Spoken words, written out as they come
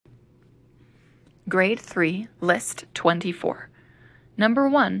Grade 3, List 24. Number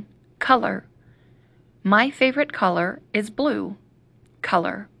 1, color. My favorite color is blue.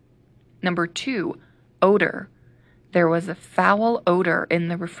 Color. Number 2, odor. There was a foul odor in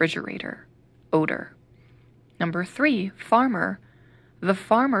the refrigerator. Odor. Number 3, farmer. The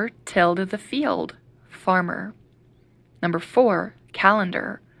farmer tilled the field. Farmer. Number 4,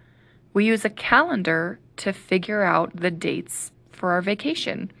 calendar. We use a calendar to figure out the dates for our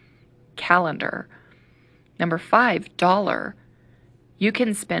vacation. Calendar. Number 5, dollar. You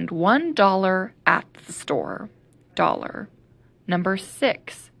can spend $1 at the store. Dollar. Number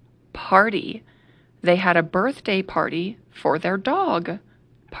 6, party. They had a birthday party for their dog.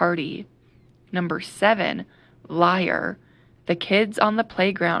 Party. Number 7, liar. The kids on the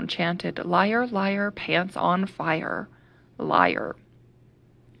playground chanted, "Liar, liar, pants on fire." Liar.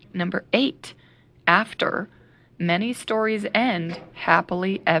 Number 8, after. Many stories end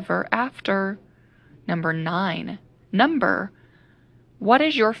happily ever after. Number 9, number. What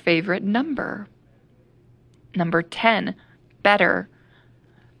is your favorite number? Number 10, better.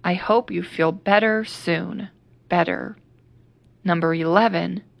 I hope you feel better soon. Better. Number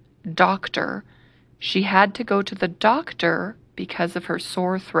 11, doctor. She had to go to the doctor because of her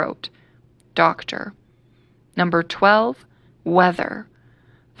sore throat. Doctor. Number 12, weather.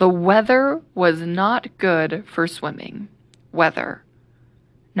 The weather was not good for swimming. Weather.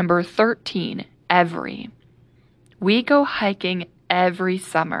 Number 13, every. We go hiking every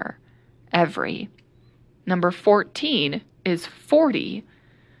summer. Every. Number 14 is 40.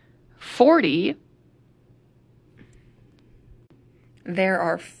 40. There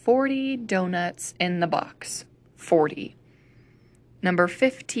are 40 donuts in the box. 40. Number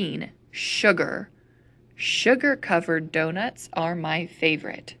 15, sugar. Sugar-covered donuts are my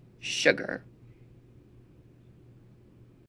favorite. Sugar.